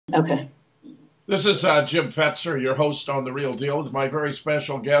Okay. This is Jim Fetzer, your host on The Real Deal, with my very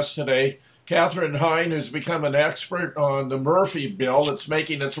special guest today, Katherine Hine, who's become an expert on the Murphy Bill that's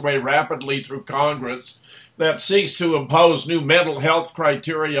making its way rapidly through Congress that seeks to impose new mental health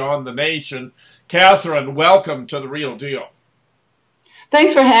criteria on the nation. Katherine, welcome to The Real Deal.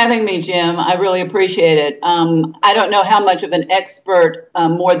 Thanks for having me, Jim. I really appreciate it. I don't know how much of an expert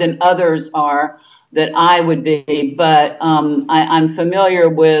more than others are that I would be, but I'm familiar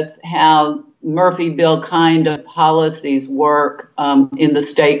with how Murphy Bill kind of policies work in the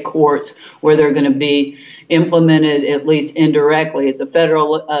state courts, where they're going to be implemented at least indirectly. It's a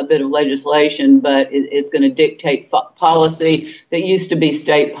federal bit of legislation, but it's going to dictate policy that used to be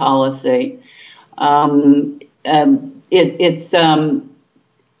state policy.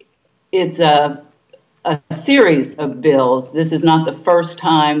 It's a series of bills. This is not the first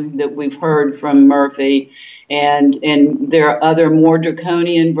time that we've heard from Murphy, and there are other more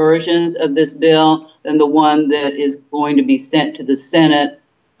draconian versions of this bill than the one that is going to be sent to the Senate,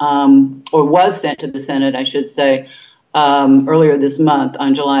 or was sent to the Senate, I should say, earlier this month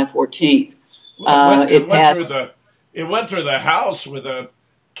on July 14th. It went through the House with a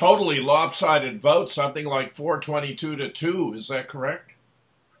totally lopsided vote, something like 422-2. Is that correct?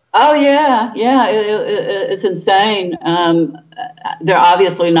 Oh, yeah. It's insane. They're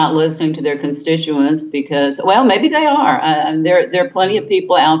obviously not listening to their constituents because, well, maybe they are. There are plenty of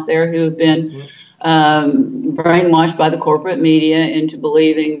people out there who have been brainwashed by the corporate media into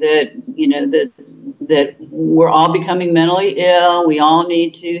believing that, that we're all becoming mentally ill. We all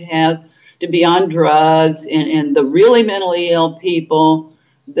need to be on drugs, and the really mentally ill people,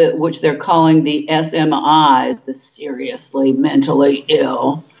 which they're calling the SMIs, the seriously mentally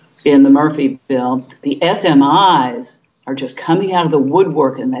ill, in the Murphy Bill, the SMIs are just coming out of the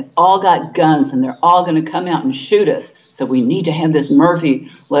woodwork, and they've all got guns, and they're all going to come out and shoot us. So we need to have this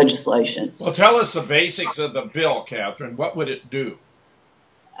Murphy legislation. Well, tell us the basics of the bill, Katherine. What would it do?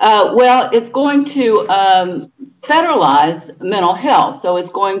 Well, it's going to federalize mental health. So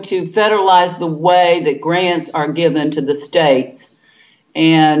it's going to federalize the way that grants are given to the states.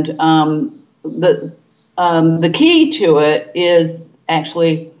 And the key to it is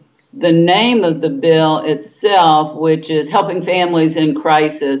actually the name of the bill itself, which is helping families in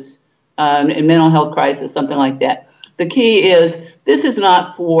crisis, in mental health crisis, something like that. The key is this is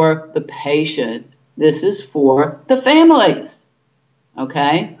not for the patient. This is for the families.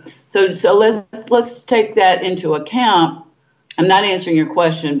 Okay? So let's take that into account. I'm not answering your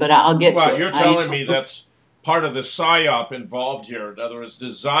question, but I'll get to it. Well, you're telling me that's part of the PSYOP involved here. In other words,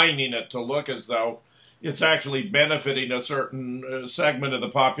 designing it to look as though it's actually benefiting a certain segment of the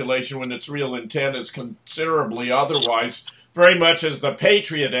population when its real intent is considerably otherwise, very much as the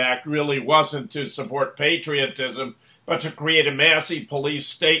Patriot Act really wasn't to support patriotism, but to create a massive police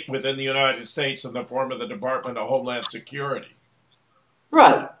state within the United States in the form of the Department of Homeland Security.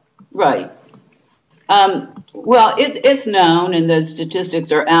 Right. Well, it's known, and the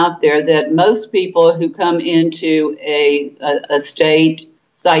statistics are out there, that most people who come into a state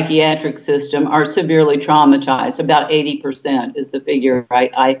psychiatric system are severely traumatized. About 80% is the figure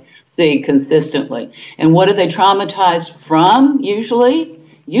I see consistently. And what are they traumatized from, usually?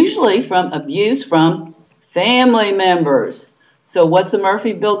 Usually from abuse from family members. So what's the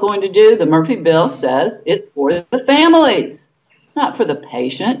Murphy Bill going to do? The Murphy Bill says it's for the families. It's not for the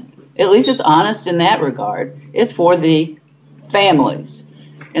patient. At least it's honest in that regard. It's for the families.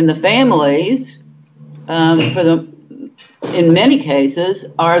 And the families, in many cases,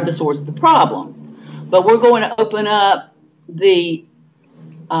 are the source of the problem. But we're going to open up the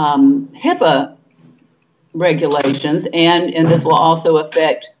HIPAA regulations, and this will also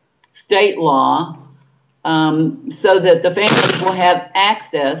affect state law, so that the families will have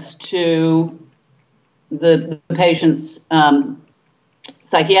access to the patient's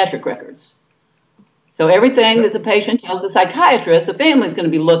psychiatric records. So everything that the patient tells the psychiatrist, the family's going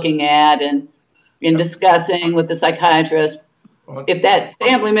to be looking at and discussing with the psychiatrist. If that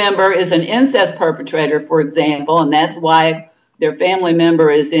family member is an incest perpetrator, for example, and that's why their family member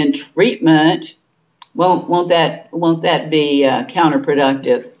is in treatment, won't that be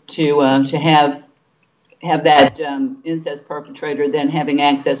counterproductive to have that incest perpetrator then having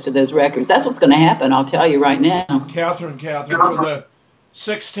access to those records? That's what's going to happen, I'll tell you right now. Katherine, from the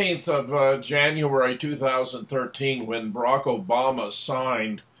 16th of January 2013, when Barack Obama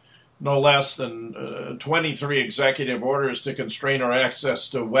signed no less than 23 executive orders to constrain our access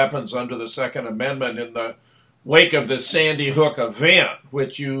to weapons under the Second Amendment in the wake of the Sandy Hook event,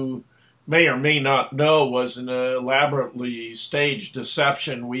 which you may or may not know was an elaborately staged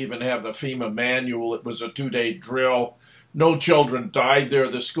deception. We even have the FEMA manual. It was a 2-day drill no children died there.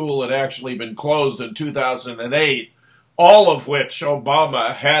 The school had actually been closed in 2008, all of which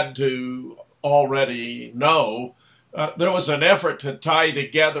Obama had to already know. There was an effort to tie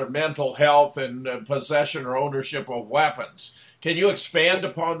together mental health and possession or ownership of weapons. Can you expand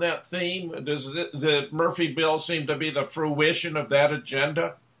upon that theme? Does the Murphy bill seem to be the fruition of that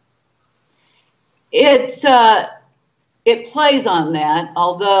agenda? It plays on that,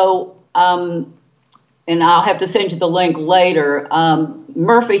 although, and I'll have to send you the link later,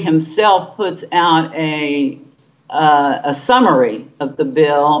 Murphy himself puts out a summary of the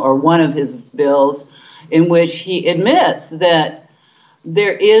bill, or one of his bills, in which he admits that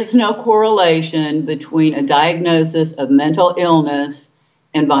there is no correlation between a diagnosis of mental illness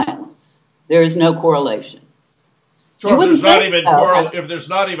and violence. There is no correlation. So if there's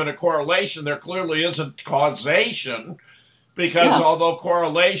not even a correlation, there clearly isn't causation, because although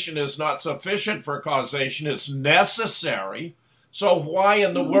correlation is not sufficient for causation, it's necessary. So why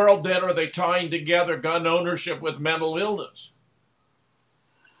in the world then are they tying together gun ownership with mental illness?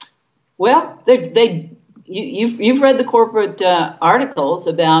 Well, you've read the corporate articles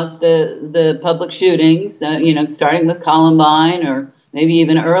about the public shootings, starting with Columbine or maybe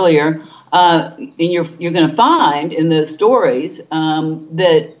even earlier, and you're going to find in the stories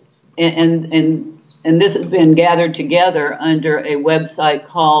that and this has been gathered together under a website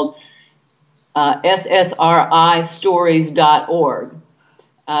called ssristories.org,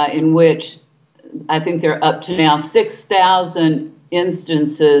 in which I think there are up to now 6,000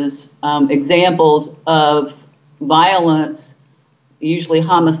 instances, examples of violence, usually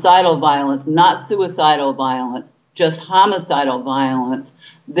homicidal violence, not suicidal violence, just homicidal violence,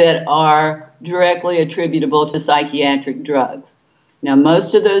 that are directly attributable to psychiatric drugs. Now,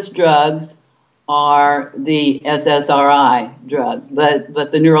 most of those drugs are the SSRI drugs, but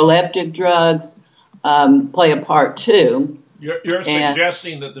the neuroleptic drugs play a part too. You're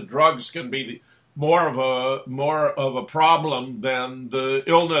suggesting that the drugs can be more of a problem than the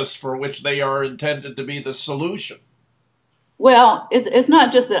illness for which they are intended to be the solution. Well, it's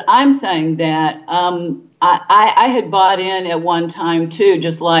not just that I'm saying that. I had bought in at one time too,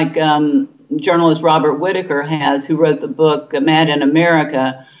 just like journalist Robert Whitaker has, who wrote the book Mad in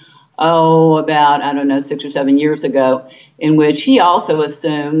America, about 6 or 7 years ago, in which he also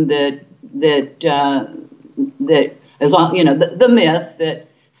assumed that as long, the myth that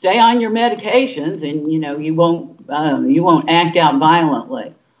stay on your medications and you won't act out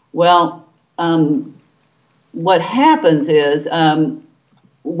violently. Well, what happens is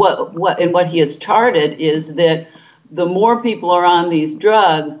what he has charted is that the more people are on these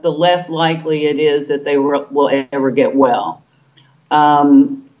drugs, the less likely it is that they will ever get well.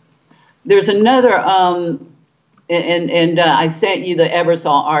 There's another, and I sent you the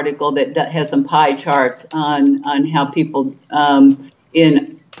Ebersol article that has some pie charts on how people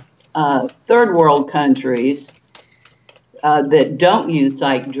in third world countries that don't use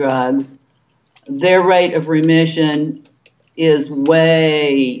psych drugs, their rate of remission is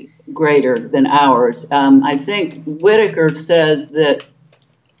way greater than ours. I think Whitaker says that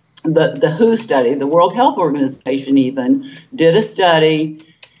the WHO study, the World Health Organization even, did a study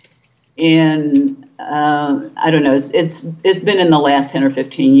in, it's been in the last 10 or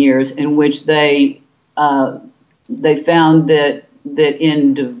 15 years, in which they found that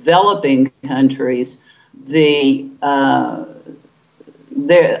in developing countries, the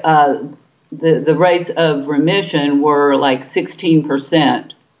rates of remission were like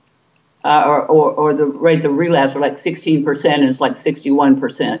 16%, or the rates of relapse were like 16%, and it's like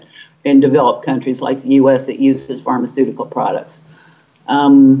 61% in developed countries like the U.S. that uses pharmaceutical products.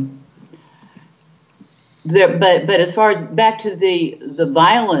 But as far as back to the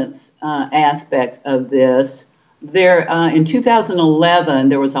violence aspects of this, in 2011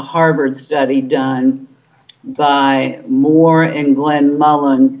 there was a Harvard study done by Moore and Glenn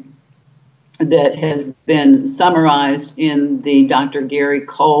Mullen that has been summarized in the Dr. Gary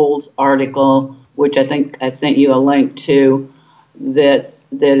Cole's article, which I think I sent you a link to. It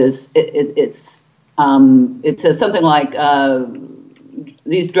says something like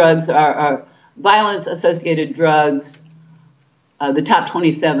these drugs are violence-associated drugs, the top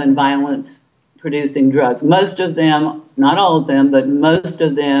 27 violence-producing drugs. Most of them, not all of them, but most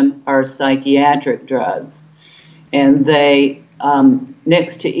of them are psychiatric drugs. And they,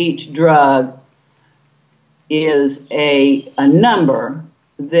 next to each drug is a number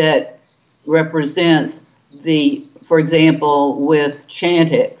that represents for example, with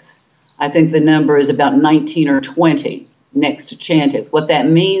Chantix, I think the number is about 19 or 20 next to Chantix. What that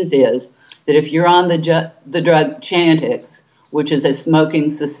means is that if you're on the drug Chantix, which is a smoking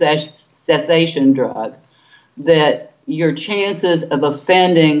cessation drug, that your chances of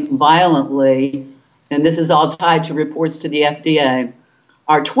offending violently, and this is all tied to reports to the FDA,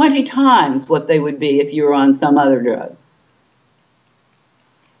 are 20 times what they would be if you were on some other drug.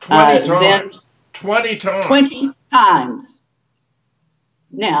 20 times. 20 times. 20 times.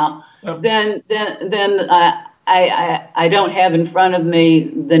 Now, then I don't have in front of me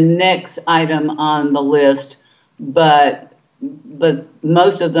the next item on the list, but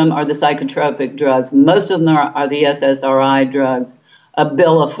most of them are the psychotropic drugs. Most of them are the SSRI drugs.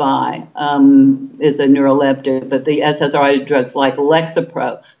 Abilify is a neuroleptic, but the SSRI drugs like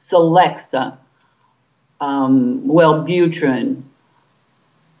Lexapro, Celexa, Wellbutrin.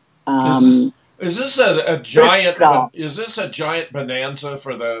 Is this a giant? Is this a giant bonanza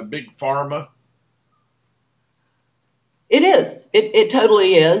for the big pharma? It is. It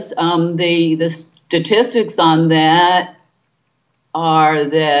totally is. The statistics on that are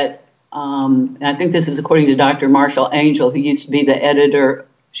that, I think this is according to Dr. Marshall Angel, who used to be the editor.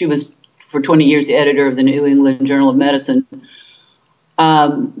 She was for 20 years the editor of the New England Journal of Medicine.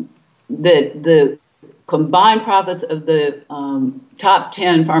 That the combined profits of the top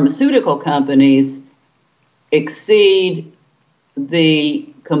 10 pharmaceutical companies exceed the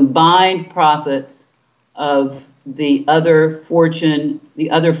combined profits of the other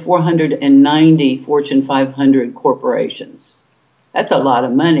 490 Fortune 500 corporations. That's a lot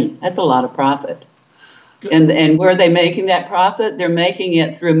of money. That's a lot of profit. And where are they making that profit? They're making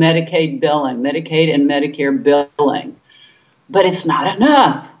it through Medicaid billing, Medicaid and Medicare billing. But it's not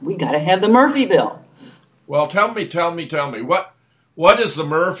enough. We got to have the Murphy bill. Well, tell me, what is the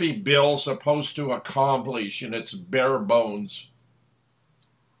Murphy bill supposed to accomplish in its bare bones?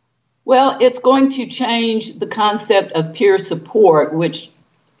 Well, it's going to change the concept of peer support, which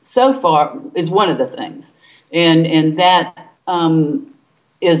so far is one of the things. And that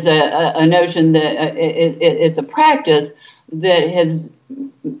is a notion that it's a practice that has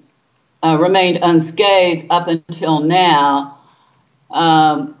remained unscathed up until now.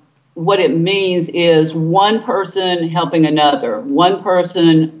 What it means is one person helping another. One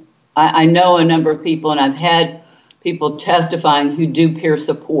person, I know a number of people, and I've had people testifying who do peer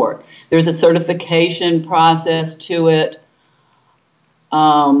support. There's a certification process to it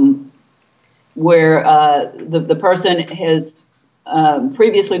where the person has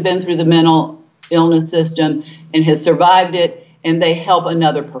previously been through the mental illness system and has survived it, and they help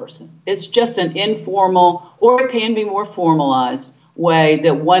another person. It's just an informal, or it can be more formalized, way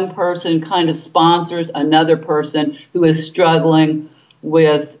that one person kind of sponsors another person who is struggling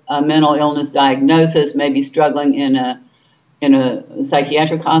with a mental illness diagnosis, maybe struggling in a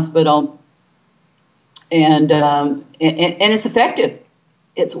psychiatric hospital, and it's effective.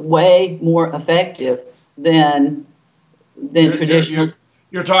 It's way more effective than traditional.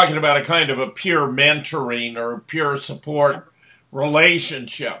 You're talking about a kind of a peer mentoring or peer support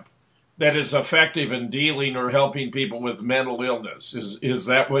relationship that is effective in dealing or helping people with mental illness. Is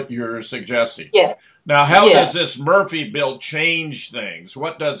that what you're suggesting? Yeah. Now, how does this Murphy bill change things?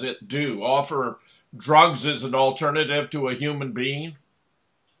 What does it do? Offer drugs as an alternative to a human being?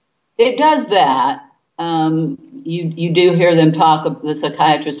 It does that. You do hear them talk, the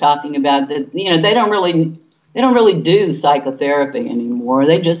psychiatrists talking about that. They don't really do psychotherapy anymore.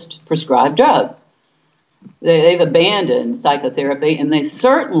 They just prescribe drugs. They've abandoned psychotherapy, and they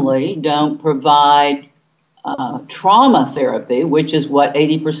certainly don't provide trauma therapy, which is what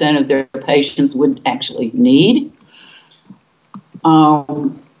 80% of their patients would actually need.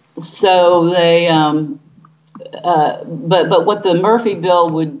 So they, but what the Murphy bill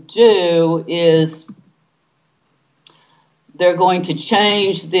would do is they're going to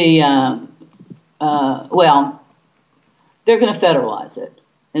change the, they're going to federalize it,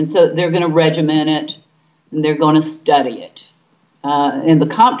 and so they're going to regiment it. And they're going to study it. And the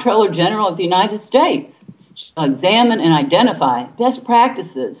Comptroller General of the United States shall examine and identify best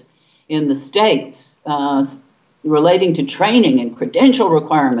practices in the states relating to training and credential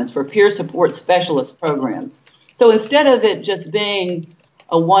requirements for peer support specialist programs. So instead of it just being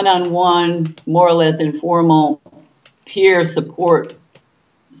a one-on-one, more or less informal peer support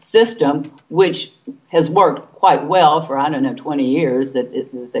system, which has worked quite well for, 20 years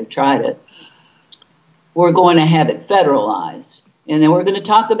that they've tried it, we're going to have it federalized. And then we're going to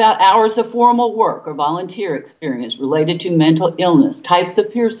talk about hours of formal work or volunteer experience related to mental illness, types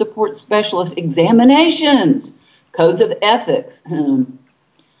of peer support specialist examinations, codes of ethics,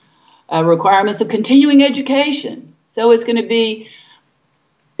 requirements of continuing education. So it's going to be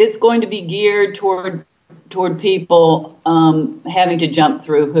geared toward people having to jump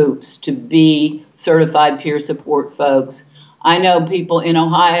through hoops to be certified peer support folks. I know people in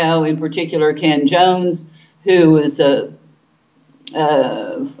Ohio, in particular Ken Jones, who is a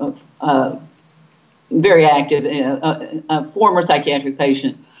very active, a former psychiatric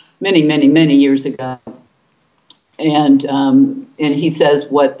patient many years ago. And he says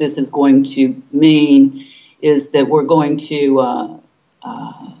what this is going to mean is that we're going to,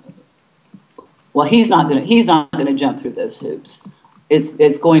 well, he's not going to jump through those hoops.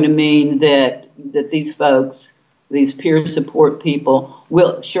 It's going to mean that these folks, these peer support people,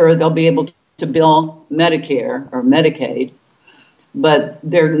 they'll be able to bill Medicare or Medicaid, but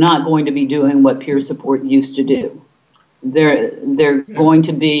they're not going to be doing what peer support used to do. They're going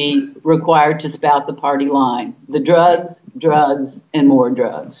to be required to spout the party line: the drugs, and more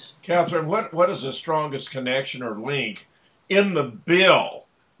drugs. Katherine, what is the strongest connection or link in the bill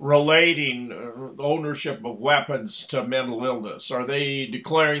relating ownership of weapons to mental illness? Are they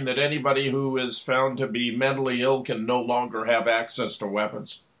declaring that anybody who is found to be mentally ill can no longer have access to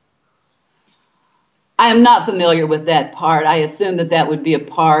weapons? I am not familiar with that part. I assume that would be a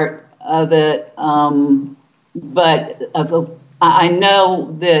part of it. But I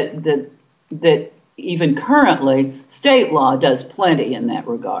know that even currently, state law does plenty in that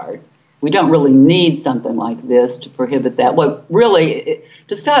regard. We don't really need something like this to prohibit that.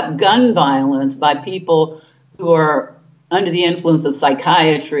 To stop gun violence by people who are under the influence of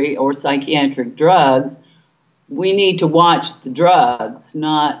psychiatry or psychiatric drugs, we need to watch the drugs,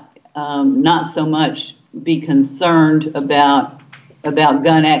 not so much be concerned about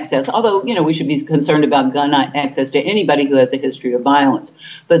gun access, although, we should be concerned about gun access to anybody who has a history of violence.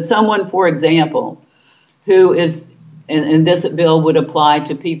 But someone, for example, who is, and this bill would apply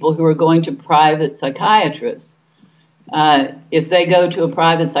to people who are going to private psychiatrists. If they go to a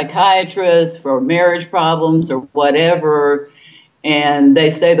private psychiatrist for marriage problems or whatever, and they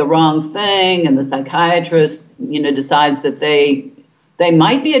say the wrong thing, and the psychiatrist, decides that they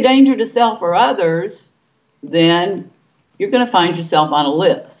might be a danger to self or others, then you're going to find yourself on a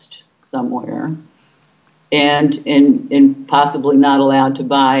list somewhere, and possibly not allowed to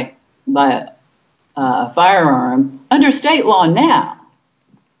buy a firearm under state law now.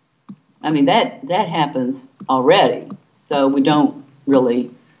 I mean, that happens already, so we don't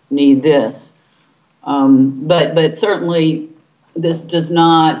really need this. But certainly,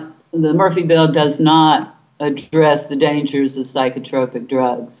 the Murphy bill does not address the dangers of psychotropic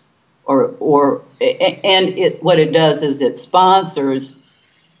drugs. What it does is it sponsors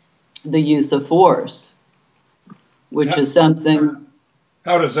the use of force, which is something.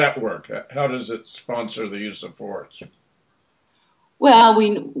 How does that work? How does it sponsor the use of force? Well,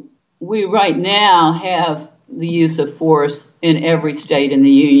 we right now have the use of force in every state in the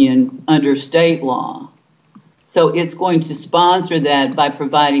union under state law. So it's going to sponsor that by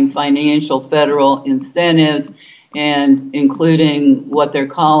providing financial federal incentives and including what they're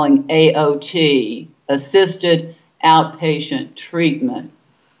calling AOT, assisted outpatient treatment.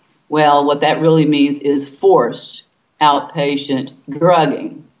 Well, what that really means is forced outpatient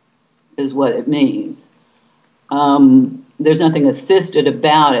drugging is what it means. There's nothing assisted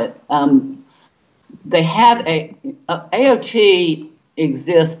about it. They have AOT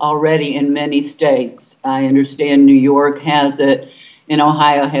exists already in many states. I understand New York has it, and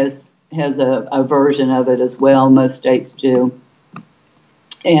Ohio has a version of it as well. Most states do.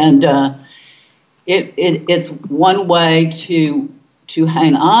 And it's one way to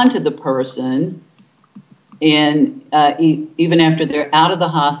hang on to the person, and even after they're out of the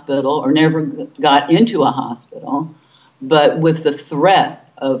hospital or never got into a hospital, but with the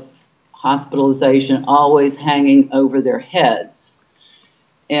threat of hospitalization always hanging over their heads.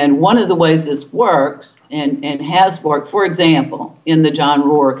 And one of the ways this works and has worked, for example, in the John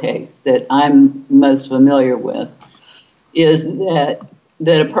Rohr case that I'm most familiar with, is that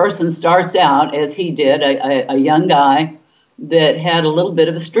a person starts out, as he did, a young guy that had a little bit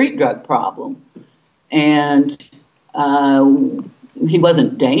of a street drug problem. And he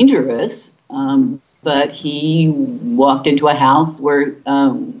wasn't dangerous, but he walked into a house where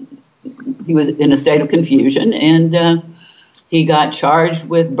he was in a state of confusion, and he got charged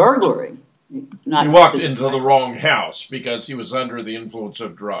with burglary. He walked into the wrong house because he was under the influence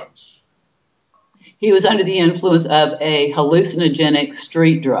of drugs. He was under the influence of a hallucinogenic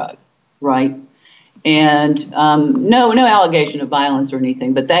street drug, right? And no allegation of violence or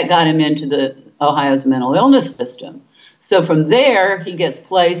anything, but that got him into the Ohio's mental illness system. So from there, he gets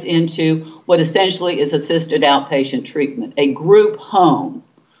placed into what essentially is assisted outpatient treatment, a group home,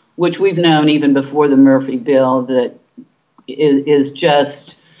 which we've known even before the Murphy bill that is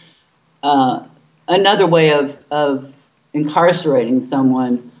just another way of incarcerating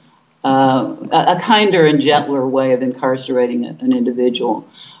someone, a kinder and gentler way of incarcerating an individual.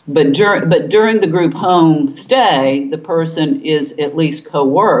 But during the group home stay, the person is at least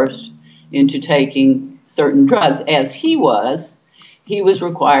coerced into taking certain drugs. As he was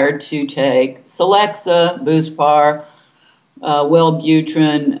required to take Celexa, Buspar,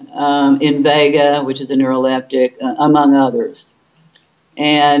 Wellbutrin, Invega, which is a neuroleptic, among others.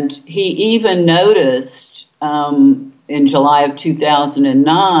 And he even noticed in July of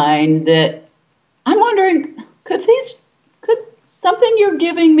 2009 that I'm wondering, could something you're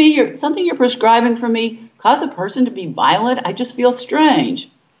giving me, or something you're prescribing for me, cause a person to be violent? I just feel strange.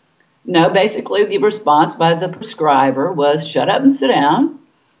 No, basically the response by the prescriber was shut up and sit down,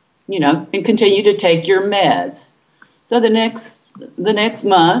 and continue to take your meds. So the next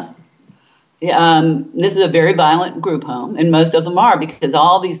month, this is a very violent group home, and most of them are, because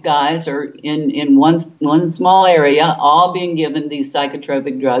all these guys are in one small area, all being given these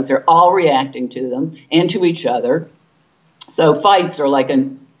psychotropic drugs. They're all reacting to them and to each other. So fights are like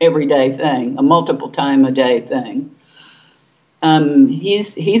an everyday thing, a multiple time a day thing.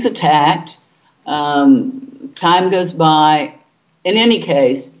 He's attacked. Time goes by. In any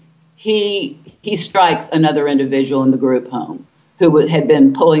case, he strikes another individual in the group home who had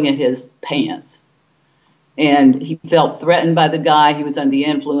been pulling at his pants. And he felt threatened by the guy. He was under the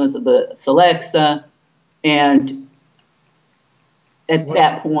influence of the Celexa. And at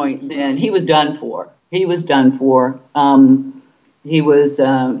that point, then he was done for. He was tasered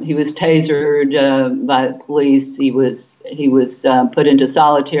by the police. He was put into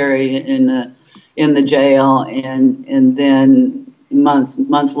solitary in the jail, and then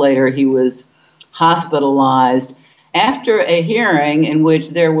months later he was hospitalized after a hearing in which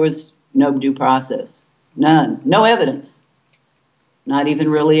there was no due process, none, no evidence, not even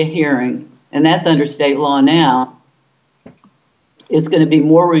really a hearing, and that's under state law now. It's going to be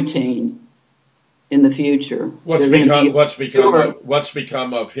more routine in the future. What's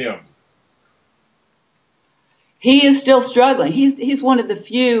become of him? He is still struggling. He's one of the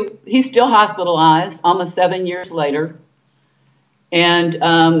few. He's still hospitalized almost 7 years later, and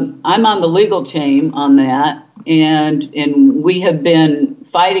I'm on the legal team on that, and we have been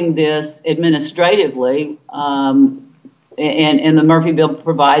fighting this administratively. And the Murphy Bill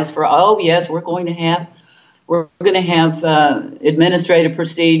provides for, yes, we're going to have administrative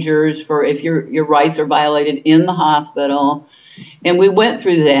procedures for if your rights are violated in the hospital. And we went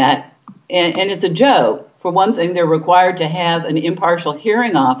through that, and it's a joke. For one thing, they're required to have an impartial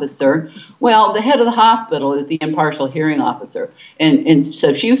hearing officer. Well, the head of the hospital is the impartial hearing officer. And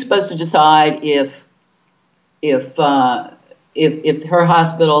so she was supposed to decide if her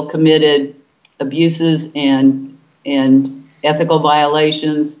hospital committed abuses and ethical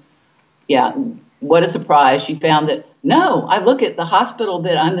violations. Yeah. What a surprise. She found that, no, I look at the hospital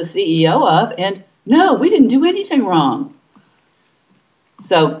that I'm the CEO of, and no, we didn't do anything wrong.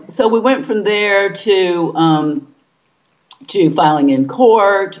 So we went from there to filing in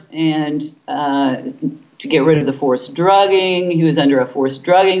court and to get rid of the forced drugging. He was under a forced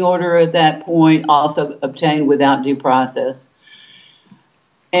drugging order at that point, also obtained without due process.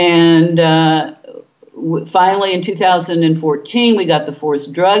 And finally, in 2014, we got the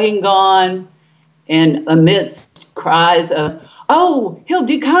forced drugging gone. And amidst cries of, he'll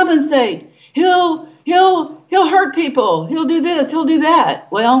decompensate, he'll hurt people, he'll do this, he'll do that.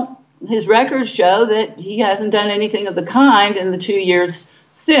 Well, his records show that he hasn't done anything of the kind in the 2 years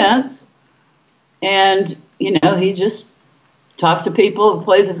since. And, he just talks to people,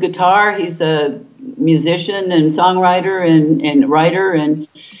 plays his guitar. He's a musician and songwriter and writer, and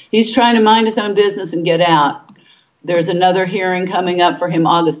he's trying to mind his own business and get out. There's another hearing coming up for him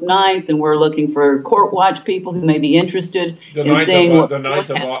August 9th, and we're looking for court watch people who may be interested in seeing the 9th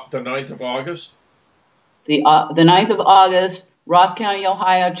of August? The 9th of August, Ross County,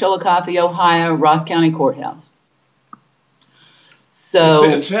 Ohio, Chillicothe, Ohio, Ross County Courthouse. So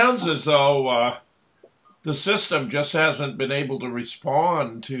it sounds as though the system just hasn't been able to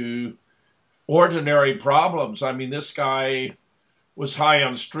respond to ordinary problems. I mean, this guy was high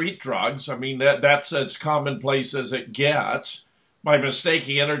on street drugs. I mean, that's as commonplace as it gets. By mistake,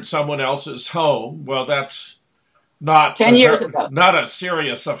 he entered someone else's home. Well, that's not 10 years ago. Not a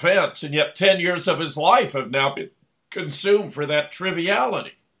serious offense, and yet 10 years of his life have now been consumed for that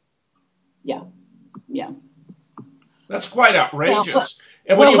triviality. Yeah. That's quite outrageous.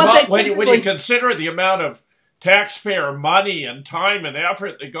 And when you consider the amount of taxpayer money and time and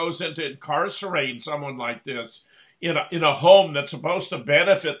effort that goes into incarcerating someone like this in a home that's supposed to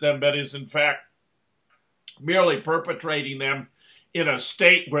benefit them, but is in fact merely perpetrating them in a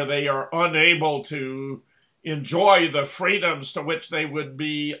state where they are unable to enjoy the freedoms to which they would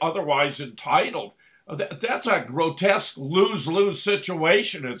be otherwise entitled. That's a grotesque lose-lose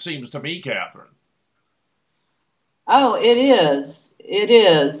situation, it seems to me, Catherine. Oh, it is. It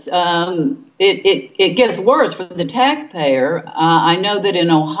is. It gets worse for the taxpayer. I know that in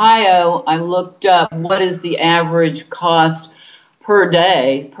Ohio, I looked up what is the average cost per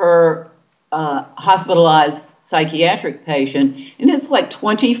day per hospitalized psychiatric patient, and it's like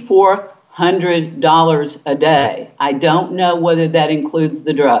 $2,400 a day. I don't know whether that includes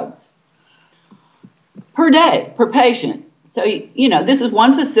the drugs. Per day, per patient. So, this is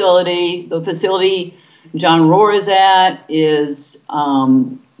one facility. The facility John Rohr is at is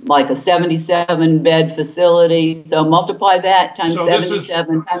like a 77-bed facility. So multiply that times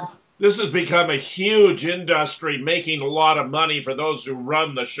 77 times. This has become a huge industry, making a lot of money for those who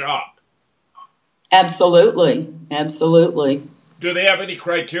run the shop. Absolutely. Absolutely. Do they have any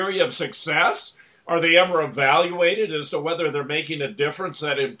criteria of success? Are they ever evaluated as to whether they're making a difference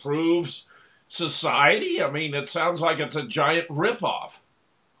that improves society? I mean, it sounds like it's a giant ripoff.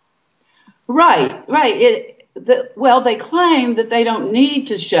 Right. They claim that they don't need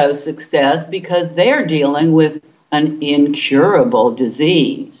to show success because they're dealing with an incurable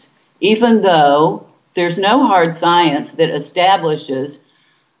disease, even though there's no hard science that establishes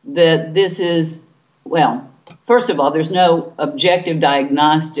that this is, well, first of all, there's no objective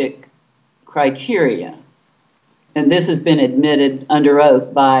diagnostic criteria. And this has been admitted under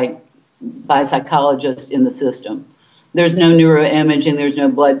oath by psychologists in the system. There's no neuroimaging, there's no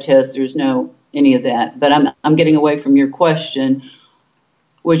blood tests, there's no any of that. But I'm getting away from your question,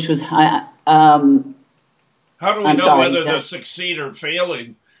 which was how do we know whether they're succeeding or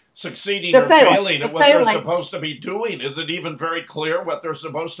failing at what they're supposed to be doing? Is it even very clear what they're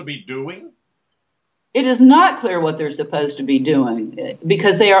supposed to be doing? It is not clear what they're supposed to be doing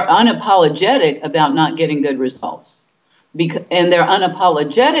because they are unapologetic about not getting good results. And they're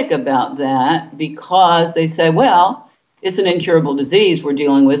unapologetic about that because they say, well, it's an incurable disease we're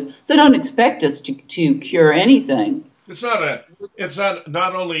dealing with, so don't expect us to cure anything. It's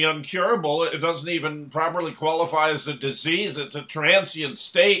not only uncurable, it doesn't even properly qualify as a disease. It's a transient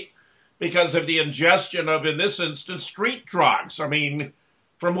state because of the ingestion of, in this instance, street drugs. I mean,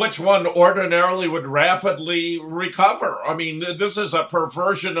 from which one ordinarily would rapidly recover. I mean, this is a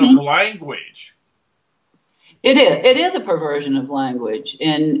perversion of language. It is a perversion of language,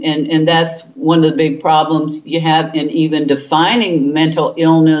 and that's one of the big problems you have in even defining mental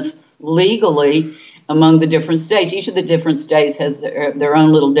illness legally among the different states. Each of the different states has their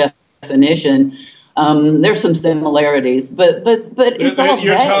own little definition. There's some similarities, but it's all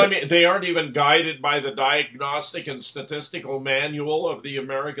You're telling me they aren't even guided by the Diagnostic and Statistical Manual of the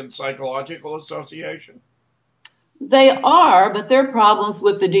American Psychological Association? They are, but there are problems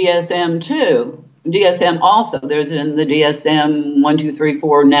with the DSM too. DSM also, there's in the DSM 1, 2, 3,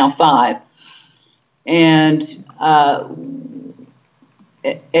 4, now 5. And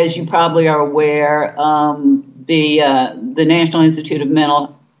as you probably are aware, the National Institute of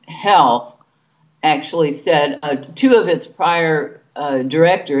Mental Health actually said, 2 of its prior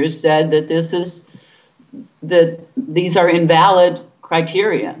directors said that these are invalid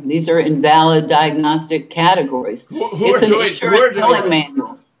criteria. These are invalid diagnostic categories. It's an insurance billing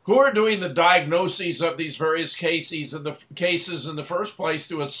manual. Who are doing the diagnoses of these various cases in the first place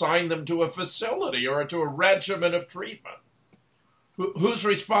to assign them to a facility or to a regimen of treatment? Who's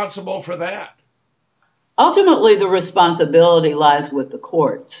responsible for that? Ultimately, the responsibility lies with the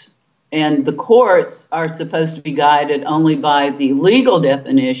courts. And the courts are supposed to be guided only by the legal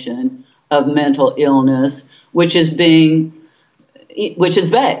definition of mental illness, which is vague.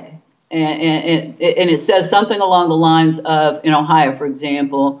 And it says something along the lines of, in Ohio, for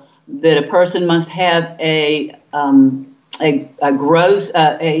example, that a person must have a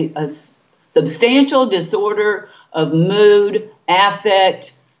substantial disorder of mood,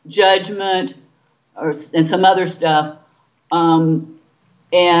 affect, judgment, and some other stuff, and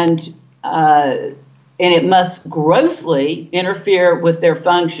it must grossly interfere with their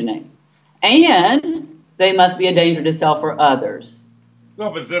functioning, and they must be a danger to self or others. No,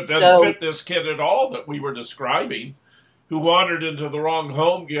 but that doesn't fit this kid at all that we were describing, who wandered into the wrong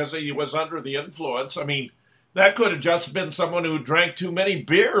home because he was under the influence. I mean, that could have just been someone who drank too many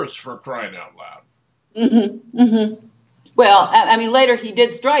beers, for crying out loud. Mm-hmm. Mm-hmm. Well, I mean, later he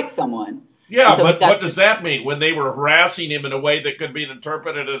did strike someone. Yeah, so but what does that mean? When they were harassing him in a way that could be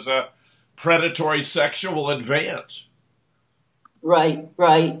interpreted as a predatory sexual advance? Right.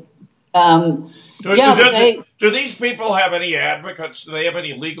 Do these people have any advocates? Do they have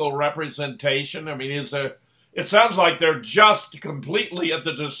any legal representation? I mean, it sounds like they're just completely at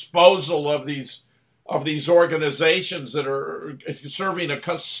the disposal of these organizations that are serving a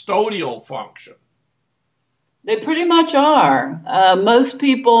custodial function. They pretty much are. Most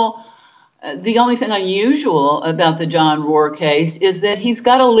people, the only thing unusual about the John Rohr case is that he's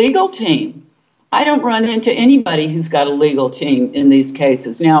got a legal team. I don't run into anybody who's got a legal team in these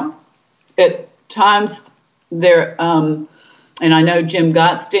cases. Now, at times there, and I know Jim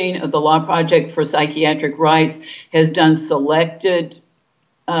Gottstein of the Law Project for Psychiatric Rights has done selected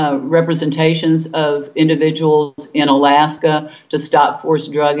representations of individuals in Alaska to stop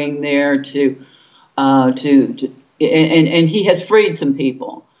forced drugging there, and he has freed some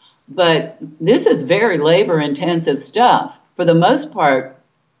people. But this is very labor-intensive stuff. For the most part,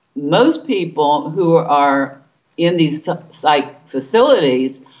 most people who are in these psych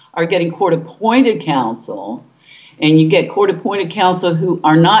facilities are getting court-appointed counsel, and you get court-appointed counsel who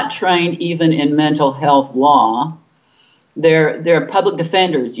are not trained even in mental health law. They're public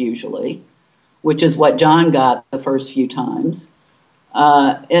defenders usually, which is what John got the first few times.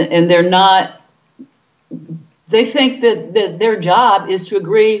 And they're not, they think that their job is to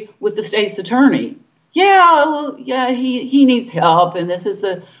agree with the state's attorney. He needs help, and this is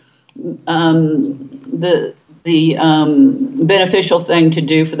the beneficial thing to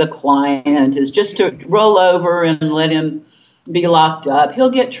do for the client is just to roll over and let him be locked up. He'll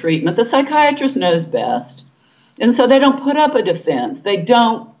get treatment. The psychiatrist knows best. And so they don't put up a defense. They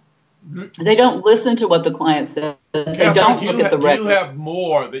don't listen to what the client says. They don't look at the records. Do you have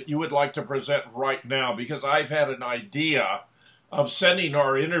more that you would like to present right now? Because I've had an idea of sending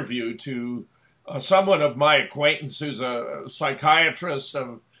our interview to someone of my acquaintance who's a psychiatrist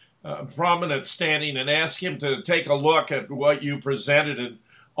of prominent standing and ask him to take a look at what you presented and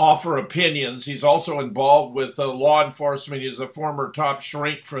offer opinions. He's also involved with law enforcement. He's a former top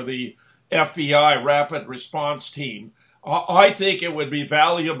shrink for the FBI Rapid Response Team. I think it would be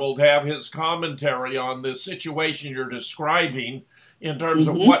valuable to have his commentary on the situation you're describing in terms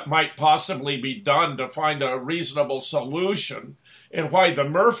of what might possibly be done to find a reasonable solution and why the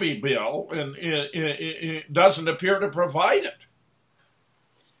Murphy bill it doesn't appear to provide it.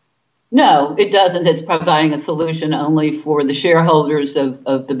 No, it doesn't. It's providing a solution only for the shareholders of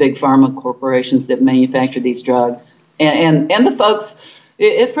the big pharma corporations that manufacture these drugs. And the folks,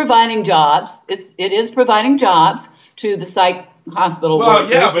 it's providing jobs. It is providing jobs to the psych hospital workers.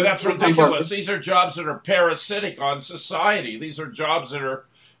 Well, yeah, but that's ridiculous. These are jobs that are parasitic on society. These are jobs that are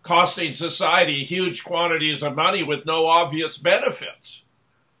costing society huge quantities of money with no obvious benefits.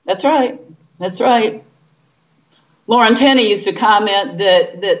 That's right. That's right. Lauren Tenney used to comment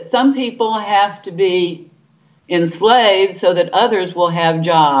that some people have to be enslaved so that others will have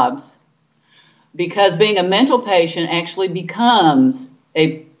jobs, because being a mental patient actually becomes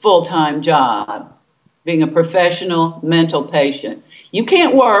a full-time job, being a professional mental patient. You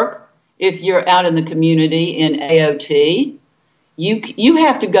can't work if you're out in the community in AOT. You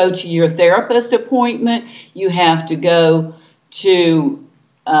have to go to your therapist appointment. You have to go to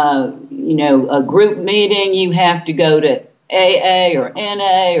a group meeting. You have to go to AA or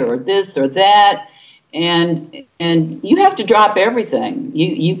NA or this or that, and you have to drop everything.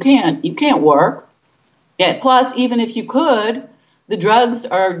 You can't work. Yeah, plus, even if you could, the drugs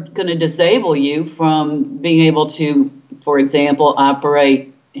are going to disable you from being able to, for example,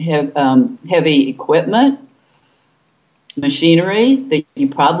 operate heavy equipment, machinery. That you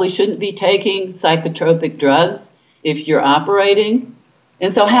probably shouldn't be taking psychotropic drugs if you're operating.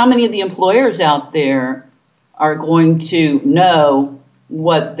 And so how many of the employers out there are going to know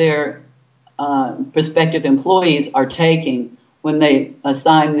what their prospective employees are taking when they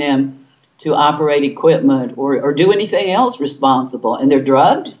assign them to operate equipment or do anything else responsible? And they're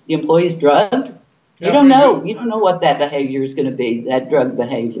drugged? The employee's drugged? You don't know. You don't know what that behavior is going to be, that drug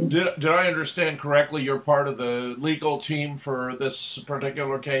behavior. Did I understand correctly you're part of the legal team for this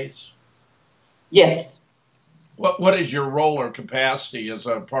particular case? Yes. What is your role or capacity as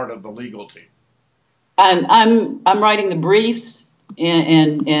a part of the legal team? I'm writing the briefs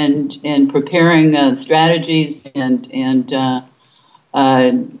and preparing strategies and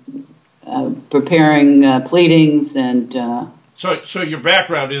preparing pleadings and. So your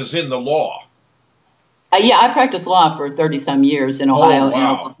background is in the law. Yeah, I practiced law for 30-some years in Ohio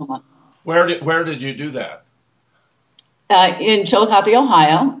and Oklahoma. Where did you do that? In Chillicothe,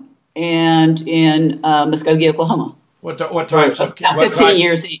 Ohio, and in Muskogee, Oklahoma. What types of 15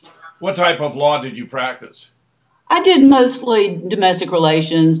 years each. What type of law did you practice? I did mostly domestic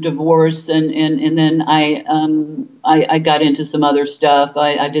relations, divorce, and then I got into some other stuff.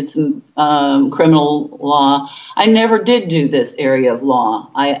 I did some criminal law. I never did do this area of law.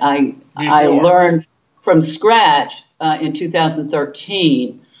 I learned from scratch in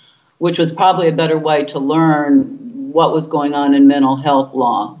 2013, which was probably a better way to learn what was going on in mental health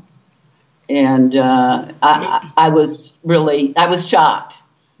law. And I was shocked.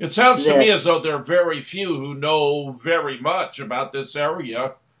 It sounds to me as though there are very few who know very much about this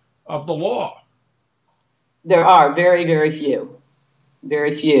area of the law. There are very, very few,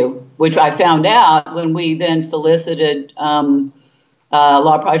 which I found out when we then solicited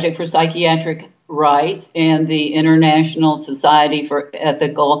Law Project for Psychiatric Rights and the International Society for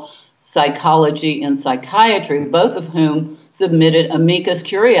Ethical Psychology and Psychiatry, both of whom submitted amicus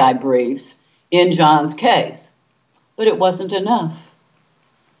curiae briefs in John's case. But it wasn't enough.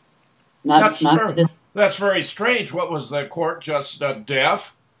 That's very strange. What was the court just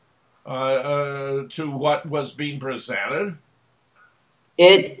deaf to what was being presented?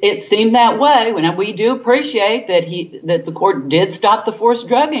 It seemed that way. When we do appreciate that the court did stop the forced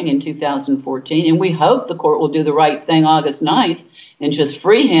drugging in 2014, and we hope the court will do the right thing August 9th and just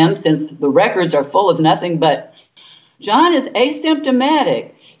free him, since the records are full of nothing but John is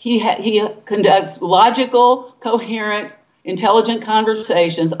asymptomatic. He conducts logical, coherent, intelligent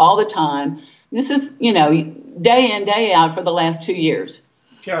conversations all the time. This is, day in, day out for the last 2 years.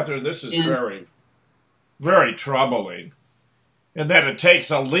 Catherine, this is very, very troubling. And that it takes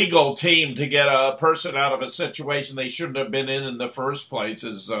a legal team to get a person out of a situation they shouldn't have been in the first place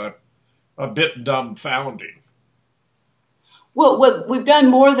is a bit dumbfounding. Well, we've done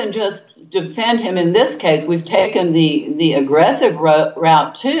more than just defend him in this case. We've taken the aggressive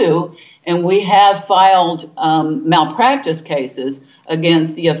route too, and we have filed malpractice cases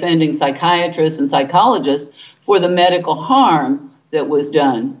against the offending psychiatrists and psychologists for the medical harm that was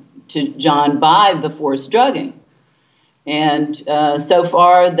done to John by the forced drugging. And so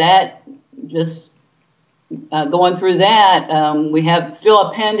far, that just going through that, we have still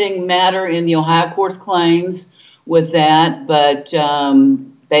a pending matter in the Ohio Court of Claims with that, but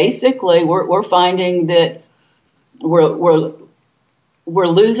basically, we're finding that we're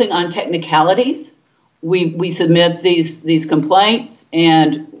losing on technicalities. We submit these complaints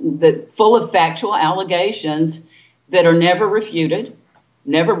and full of factual allegations that are never refuted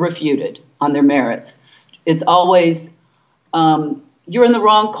on their merits. It's always you're in the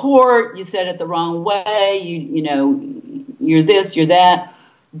wrong court, you said it the wrong way, you're this, you're that,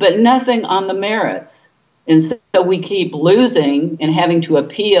 but nothing on the merits. And so we keep losing and having to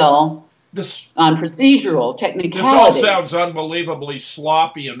appeal on procedural technicality. This all sounds unbelievably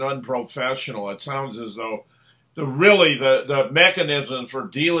sloppy and unprofessional. It sounds as though the mechanisms for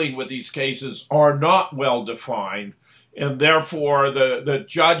dealing with these cases are not well defined, and therefore the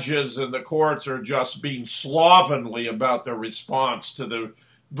judges and the courts are just being slovenly about their response to the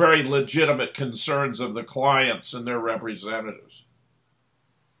very legitimate concerns of the clients and their representatives.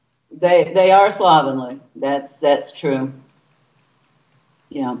 They are slovenly. That's true.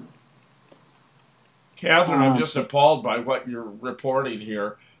 Yeah. Catherine, I'm just appalled by what you're reporting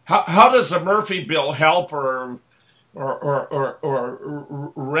here. How does the Murphy Bill help or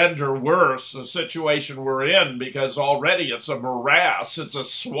render worse the situation we're in? Because already it's a morass, it's a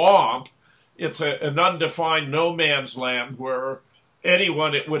swamp, it's an undefined no man's land where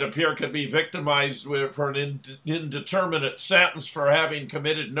anyone, it would appear, could be victimized for an indeterminate sentence for having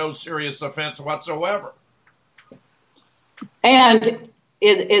committed no serious offense whatsoever. And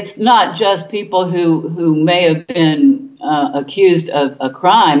it's not just people who may have been accused of a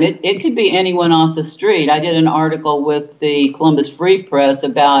crime. It could be anyone off the street. I did an article with the Columbus Free Press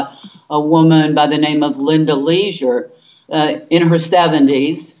about a woman by the name of Linda Leisure in her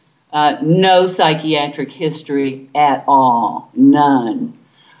 70s. No psychiatric history at all, none.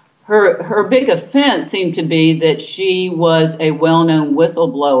 Her big offense seemed to be that she was a well-known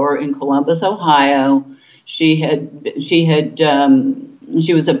whistleblower in Columbus, Ohio. She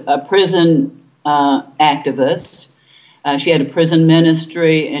was a prison activist. She had a prison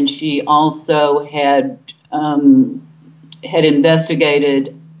ministry, and she also had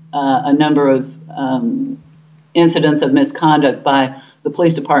investigated a number of incidents of misconduct by the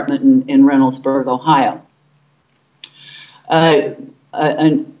police department in Reynoldsburg, Ohio.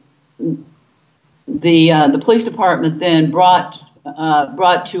 The police department then brought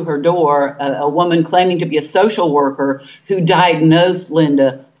to her door a woman claiming to be a social worker who diagnosed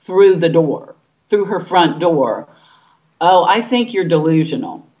Linda through her front door. Oh, I think you're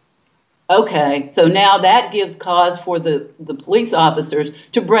delusional. Okay, so now that gives cause for the police officers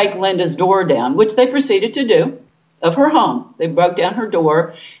to break Linda's door down, which they proceeded to do, of her home. They broke down her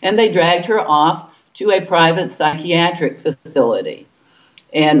door, and they dragged her off to a private psychiatric facility,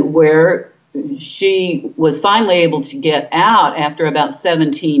 and where she was finally able to get out after about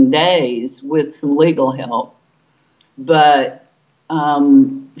 17 days with some legal help. But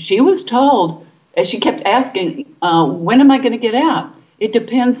she was told, as she kept asking, when am I going to get out? It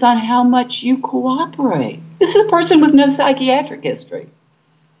depends on how much you cooperate. This is a person with no psychiatric history.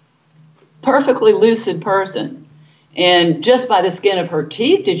 Perfectly lucid person. And just by the skin of her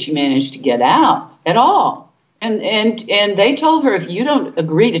teeth did she manage to get out at all. And they told her, if you don't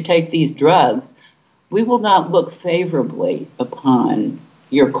agree to take these drugs, we will not look favorably upon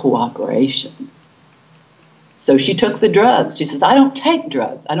your cooperation. So she took the drugs. She says, I don't take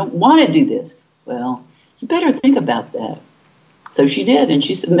drugs. I don't want to do this. Well, you better think about that. So she did, and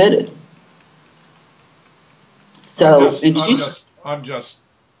she submitted. So,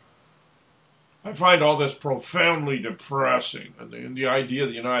 I find all this profoundly depressing, and the idea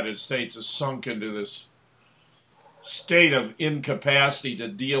the United States has sunk into this state of incapacity to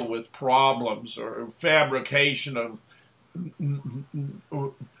deal with problems or fabrication of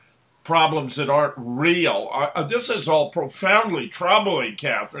problems that aren't real. This is all profoundly troubling,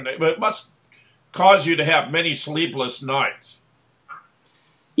 Katherine, but it must cause you to have many sleepless nights.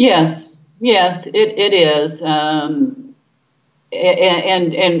 Yes, it is. And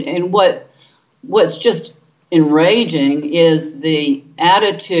what's just enraging is the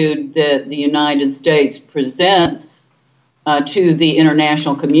attitude that the United States presents to the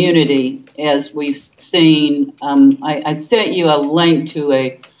international community, as we've seen. I sent you a link to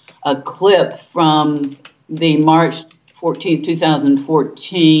a clip from the March 14,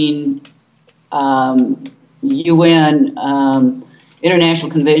 2014 UN International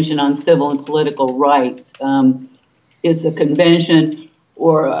Convention on Civil and Political Rights. It's a convention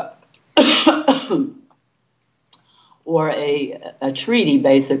or a treaty,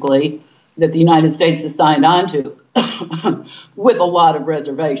 basically, that the United States has signed on to with a lot of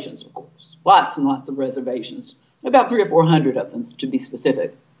reservations, of course. Lots and lots of reservations. About 300 or 400 of them, to be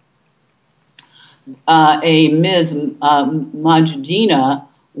specific. A Ms. Majdina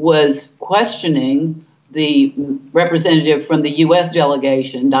was questioning the representative from the U.S.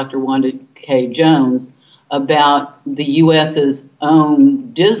 delegation, Dr. Wanda K. Jones, about the U.S.'s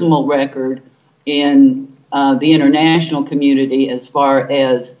own dismal record in the international community as far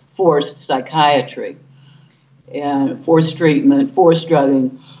as forced psychiatry, and forced treatment, forced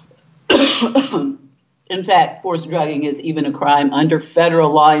drugging. In fact, forced drugging is even a crime under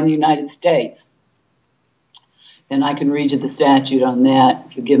federal law in the United States. And I can read you the statute on that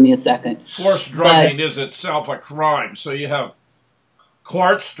if you give me a second. Forced drugging is itself a crime. So you have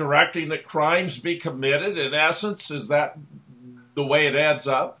courts directing that crimes be committed, in essence? Is that the way it adds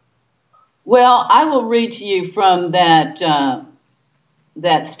up? Well, I will read to you from that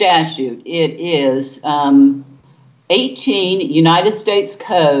statute. It is 18 United States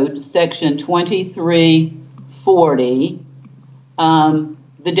Code, Section 2340,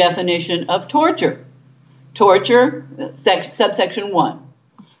 the definition of torture. Torture, subsection 1.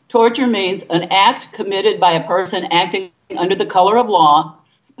 Torture means an act committed by a person acting under the color of law,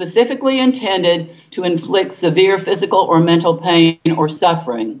 specifically intended to inflict severe physical or mental pain or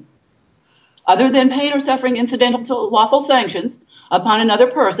suffering, other than pain or suffering incidental to lawful sanctions, upon another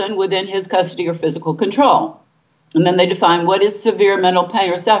person within his custody or physical control. And then they define what is severe mental pain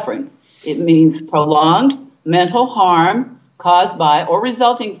or suffering. It means prolonged mental harm caused by or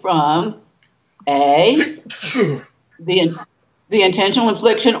resulting from A, the intentional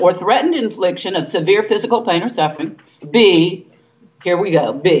infliction or threatened infliction of severe physical pain or suffering. B, here we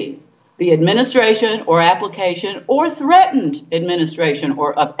go, B, the administration or application or threatened administration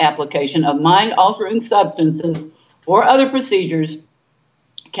or application of mind-altering substances or other procedures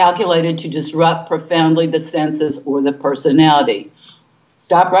calculated to disrupt profoundly the senses or the personality.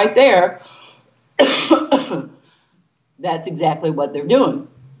 Stop right there. That's exactly what they're doing.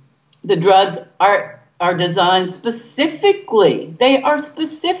 The drugs are designed specifically, they are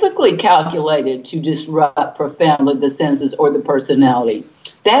specifically calculated to disrupt profoundly the senses or the personality.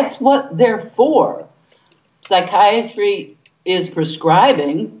 That's what they're for. Psychiatry is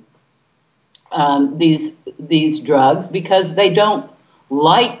prescribing these drugs because they don't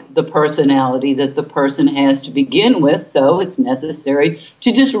like the personality that the person has to begin with, so it's necessary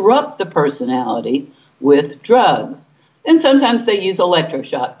to disrupt the personality with drugs. And sometimes they use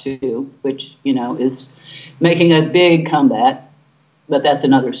electroshock too, which, is making a big comeback, but that's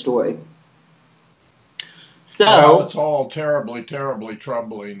another story. So, well, it's all terribly, terribly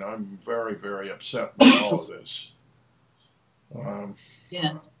troubling. I'm very, very upset by all of this.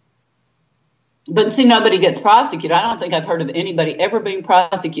 Yes. But see, nobody gets prosecuted. I don't think I've heard of anybody ever being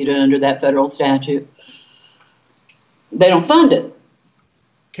prosecuted under that federal statute. They don't fund it.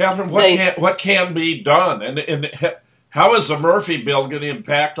 Katherine, what can be done? And how is the Murphy bill going to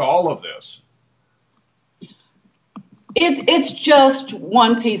impact all of this? It's just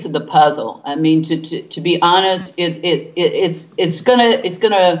one piece of the puzzle. I mean, to be honest, it's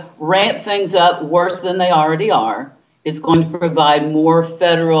gonna ramp things up worse than they already are. It's going to provide more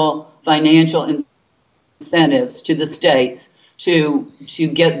federal financial incentives to the states to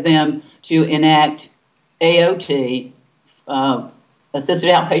get them to enact AOT, assisted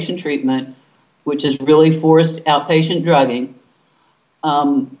outpatient treatment, which is really forced outpatient drugging.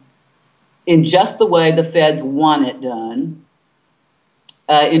 In just the way the feds want it done,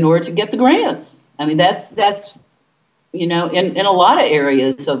 in order to get the grants. I mean, that's in a lot of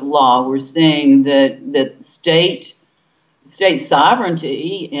areas of law, we're seeing that state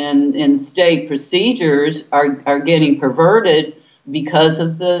sovereignty and state procedures are getting perverted because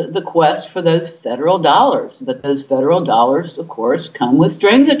of the quest for those federal dollars. But those federal dollars, of course, come with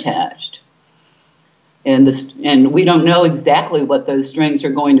strings attached. And we don't know exactly what those strings are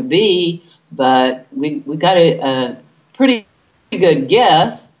going to be, but we got a pretty good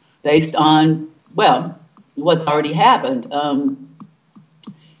guess based on, well, what's already happened.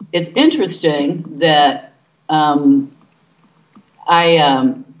 It's interesting that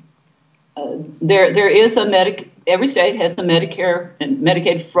there is every state has a Medicare and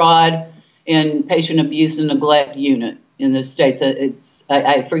Medicaid fraud and patient abuse and neglect unit in the states.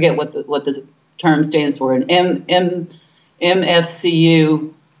 I forget what the term stands for, an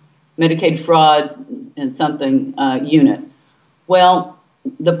MFCU, Medicaid fraud and something unit. Well,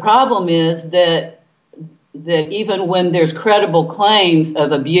 the problem is that even when there's credible claims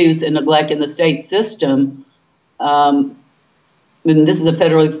of abuse and neglect in the state system, and this is a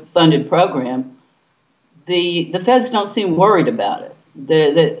federally funded program, the feds don't seem worried about it.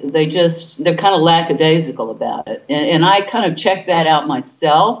 They're kind of lackadaisical about it, and I kind of checked that out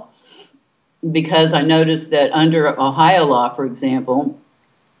myself because I noticed that under Ohio law, for example,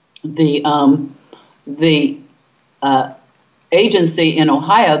 the agency in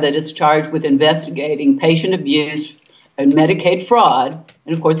Ohio that is charged with investigating patient abuse and Medicaid fraud,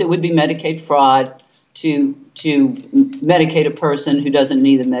 and of course it would be Medicaid fraud to medicate a person who doesn't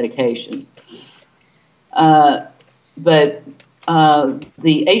need the medication. But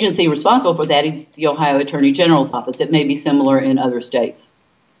the agency responsible for that is the Ohio Attorney General's office. It may be similar in other states.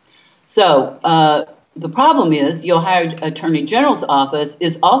 So the problem is the Ohio Attorney General's office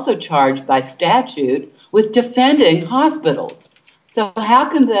is also charged by statute with defending hospitals. So how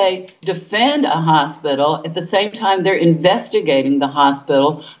can they defend a hospital at the same time they're investigating the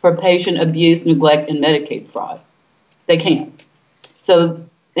hospital for patient abuse, neglect, and Medicaid fraud? They can't. So,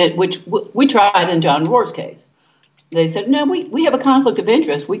 which we tried in John Rohr's case. They said, no, we have a conflict of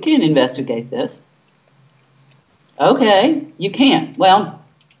interest. We can't investigate this. Okay, you can't. Well,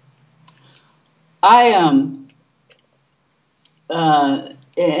 and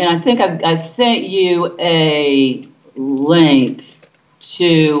I think I sent you a link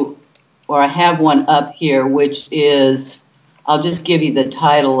to, or I have one up here, which is, I'll just give you the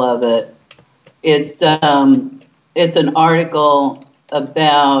title of it. It's an article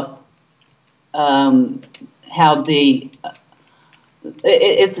about how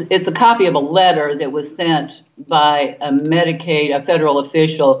it's a copy of a letter that was sent by a federal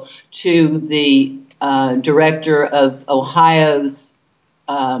official to the director of Ohio's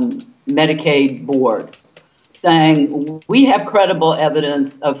Medicaid board, saying, we have credible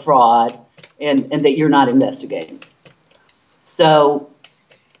evidence of fraud and that you're not investigating. So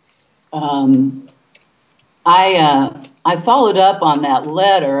I followed up on that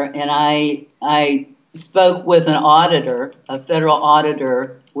letter, and I spoke with an auditor, a federal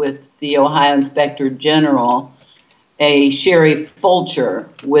auditor with the Ohio Inspector General, a Sherry Fulcher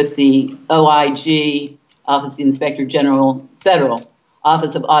with the OIG, Office of the Inspector General, Federal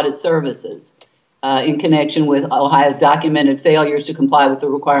Office of Audit Services, in connection with Ohio's documented failures to comply with the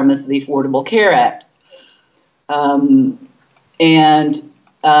requirements of the Affordable Care Act.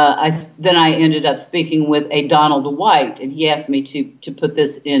 Then I ended up speaking with a Donald White, and he asked me to put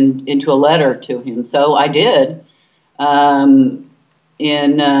this into a letter to him. So I did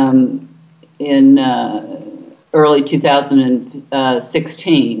in early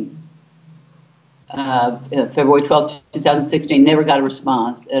 2016, February 12th, 2016. Never got a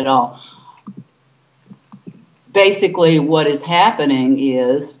response at all. Basically, what is happening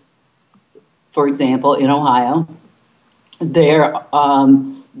is, for example, in Ohio,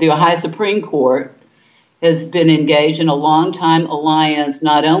 the Ohio Supreme Court has been engaged in a long-time alliance,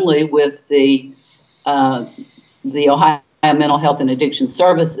 not only with the Ohio Mental Health and Addiction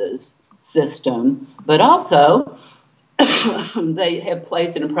Services system, but also they have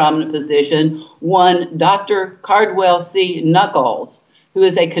placed in a prominent position one Dr. Cardwell C. Nuckols, who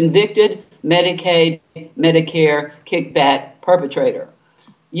is a convicted Medicaid, Medicare kickback perpetrator.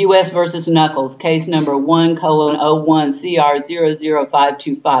 U.S. versus Knuckles, case number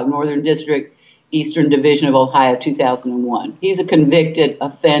 1:01CR00525, Northern District, Eastern Division of Ohio, 2001. He's a convicted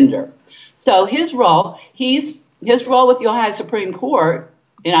offender. So his role with the Ohio Supreme Court,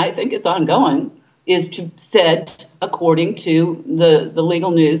 and I think it's ongoing, is according to the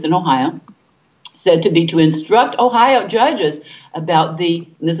legal news in Ohio, said to be to instruct Ohio judges about and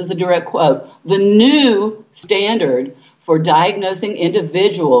this is a direct quote, the new standard for diagnosing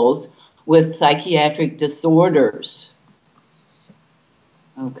individuals with psychiatric disorders.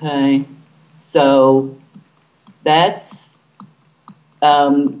 Okay, so that's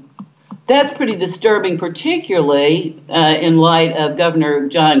pretty disturbing, particularly in light of Governor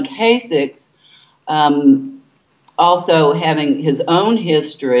John Kasich's also having his own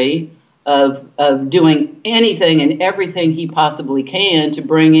history of doing anything and everything he possibly can to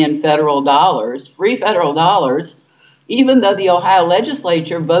bring in federal dollars, free federal dollars, even though the Ohio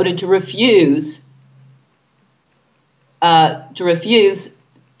legislature voted to refuse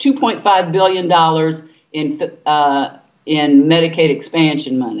 $2.5 billion in Medicaid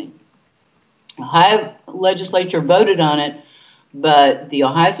expansion money. Ohio legislature voted on it, but the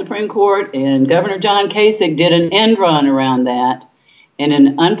Ohio Supreme Court and Governor John Kasich did an end run around that, and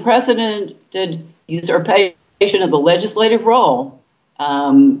an unprecedented usurpation of the legislative role.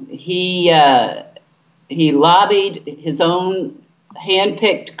 He lobbied his own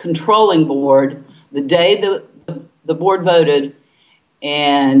hand-picked controlling board the day the board voted,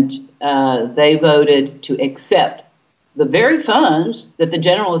 and they voted to accept the very funds that the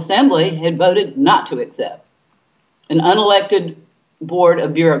General Assembly had voted not to accept. An unelected board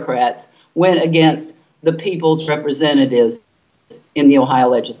of bureaucrats went against the people's representatives in the Ohio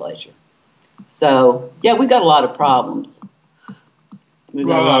legislature. So, yeah, we've got a lot of problems.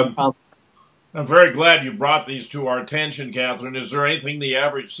 I'm very glad you brought these to our attention, Katherine. Is there anything the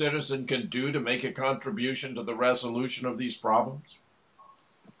average citizen can do to make a contribution to the resolution of these problems?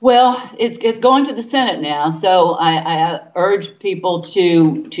 Well, it's going to the Senate now, so I urge people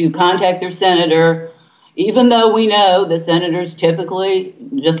to contact their senator, even though we know that senators typically,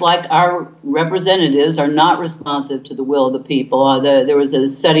 just like our representatives, are not responsive to the will of the people. There was a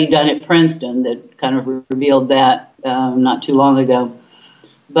study done at Princeton that kind of revealed that not too long ago.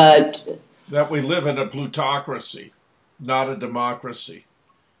 But that we live in a plutocracy, not a democracy.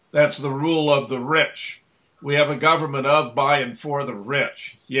 That's the rule of the rich. We have a government of, by, and for the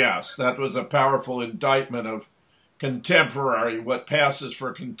rich. Yes, that was a powerful indictment of what passes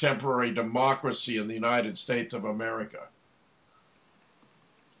for contemporary democracy in the United States of America.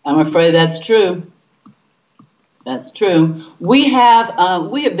 I'm afraid that's true. That's true. We have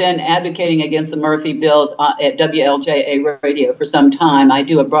been advocating against the Murphy bills at WLJA Radio for some time. I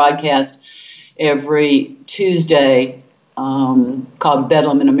do a broadcast every Tuesday called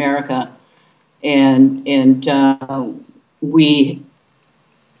Bedlam in America, and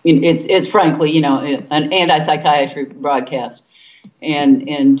it's frankly, an anti-psychiatry broadcast,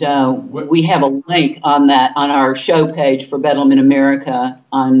 and we have a link on our show page for Bedlam in America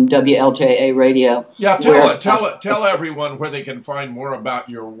on WLJA Radio. Yeah, tell everyone where they can find more about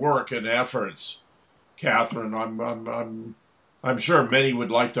your work and efforts, Katherine. I'm sure many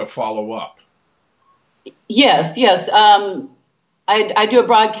would like to follow up. Yes. I do a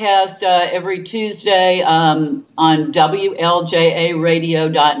broadcast every Tuesday on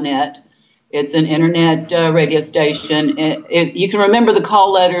WLJAradio.net. It's an internet radio station. You can remember the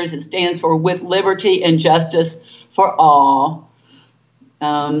call letters. It stands for With Liberty and Justice for All.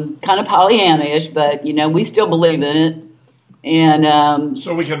 Kind of Pollyanna-ish, but, we still believe in it. And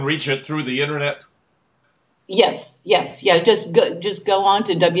so we can reach it through the internet? Yes. Yeah, just go on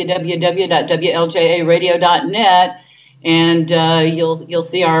to www.wljaradio.net. And you'll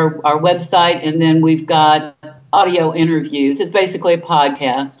see our website, and then we've got audio interviews. It's basically a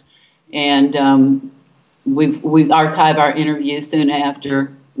podcast, and we archive our interviews soon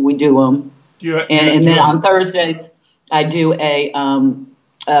after we do them. And then on Thursdays, I do a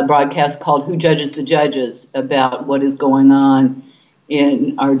broadcast called "Who Judges the Judges" about what is going on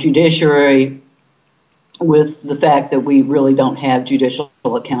in our judiciary, with the fact that we really don't have judicial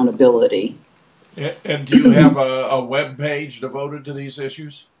accountability. And do you have a web page devoted to these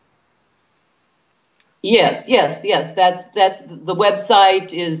issues? Yes. That's the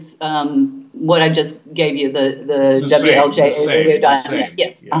website is what I just gave you, the WLJA.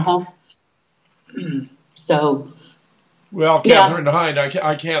 Yes. So. Well, Katherine Hine,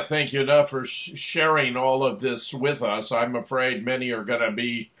 I can't thank you enough for sharing all of this with us. I'm afraid many are going to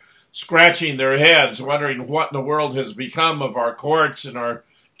be scratching their heads, wondering what in the world has become of our courts and our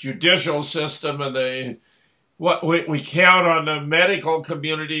judicial system and what we count on the medical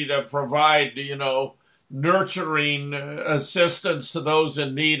community to provide, nurturing assistance to those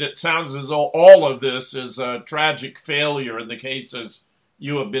in need. It sounds as though all of this is a tragic failure in the cases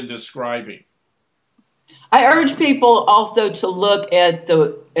you have been describing. I urge people also to look at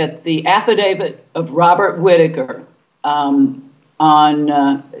the affidavit of Robert Whitaker,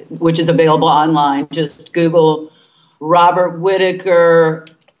 which is available online. Just Google Robert Whitaker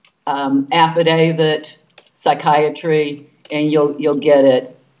affidavit psychiatry, and you'll get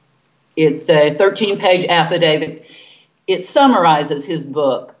it. It's a 13-page affidavit. It summarizes his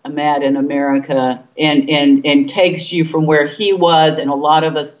book, Mad in America, and takes you from where he was, and a lot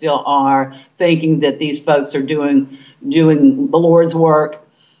of us still are, thinking that these folks are doing the Lord's work,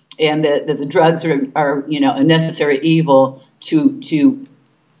 and that the drugs are a necessary evil, to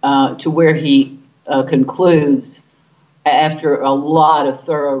where he concludes, after a lot of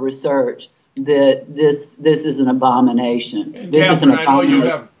thorough research, that this is an abomination. And this Catherine, is an abomination.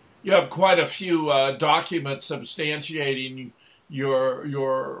 I know you have quite a few documents substantiating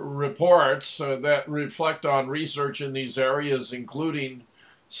your reports that reflect on research in these areas, including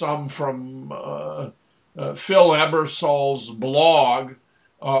some from Phil Ebersol's blog.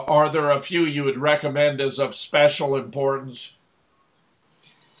 Are there a few you would recommend as of special importance?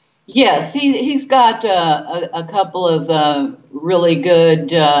 Yes, he's got a couple of really good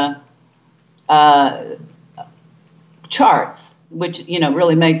charts, which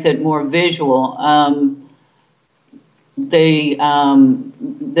really makes it more visual.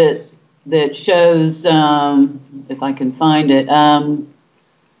 That shows, if I can find it,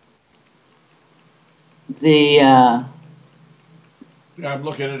 I'm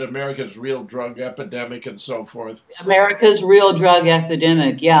looking at America's real drug epidemic and so forth. America's real drug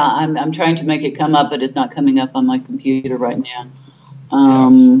epidemic. Yeah, I'm trying to make it come up, but it's not coming up on my computer right now.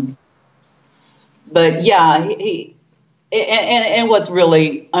 Yes. But yeah, and what's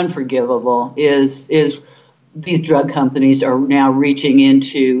really unforgivable is these drug companies are now reaching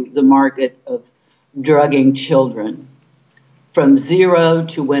into the market of drugging children from 0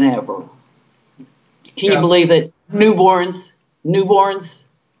 to whenever. Can you believe it? Newborns.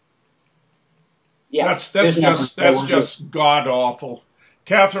 Yeah, that's just god awful.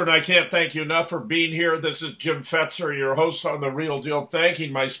 Catherine, I can't thank you enough for being here. This is Jim Fetzer, your host on The Real Deal,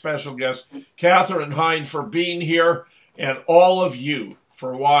 thanking my special guest, Katherine Hine, for being here, and all of you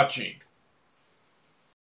for watching.